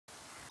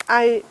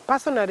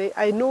personally,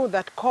 I know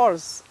that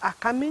calls are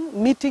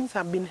coming, meetings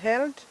have been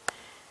held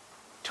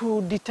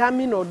to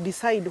determine or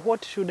decide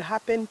what should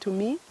happen to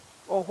me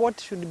or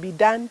what should be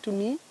done to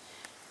me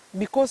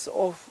because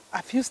of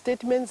a few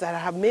statements that I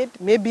have made,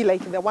 maybe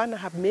like the one I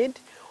have made,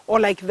 or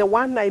like the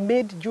one I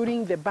made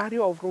during the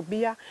burial of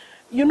Rubia.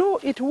 You know,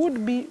 it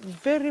would be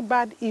very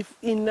bad if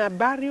in a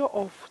burial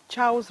of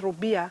Charles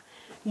Rubia,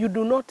 you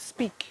do not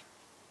speak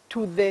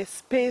to the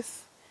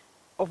space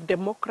of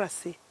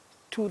democracy,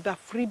 to the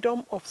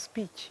freedom of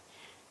speech,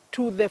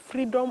 to the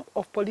freedom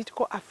of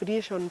political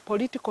affiliation,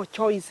 political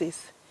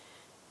choices.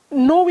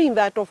 Knowing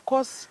that, of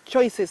course,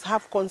 choices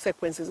have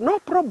consequences, no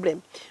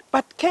problem.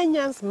 But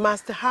Kenyans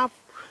must have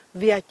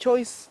their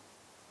choice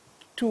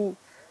to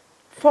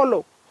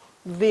follow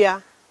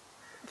their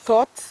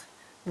thoughts,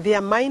 their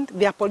mind,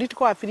 their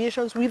political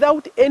affiliations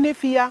without any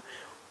fear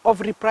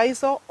of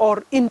reprisal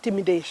or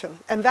intimidation.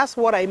 And that's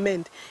what I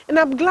meant. And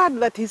I'm glad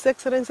that His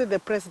Excellency the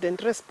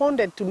President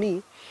responded to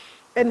me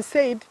and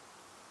said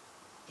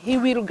he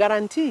will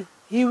guarantee,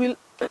 he will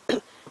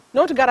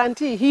not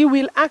guarantee, he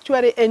will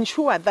actually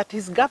ensure that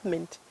his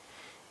government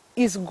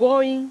is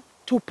going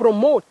to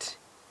promote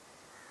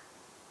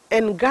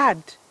and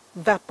guard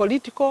the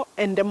political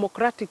and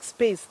democratic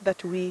space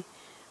that we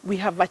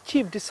have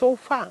achieved so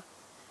far.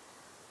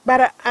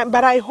 But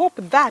I hope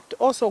that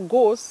also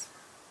goes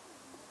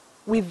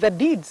with the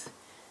deeds.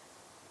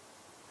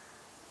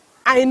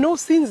 I know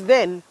since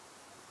then,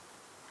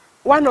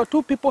 1 or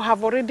 2 people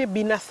have already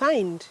been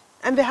assigned,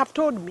 and they have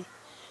told me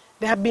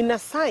they have been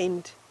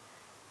assigned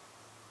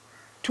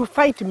to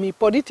fight me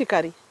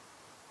politically.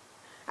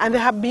 And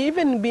there have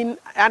even been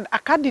a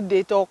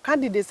candidate or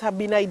candidates have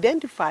been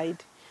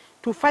identified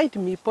to fight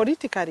me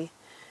politically.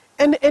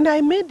 And I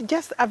made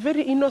just a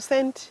very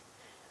innocent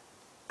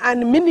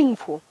and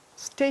meaningful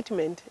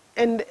statement.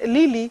 And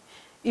really,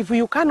 if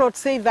you cannot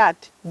say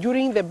that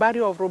during the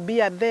burial of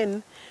Rubia,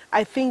 then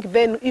I think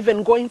then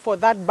even going for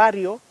that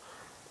burial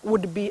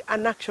would be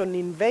an action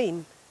in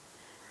vain.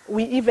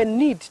 We even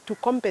need to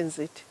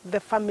compensate the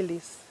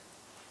families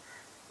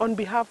on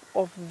behalf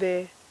of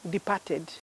the departed.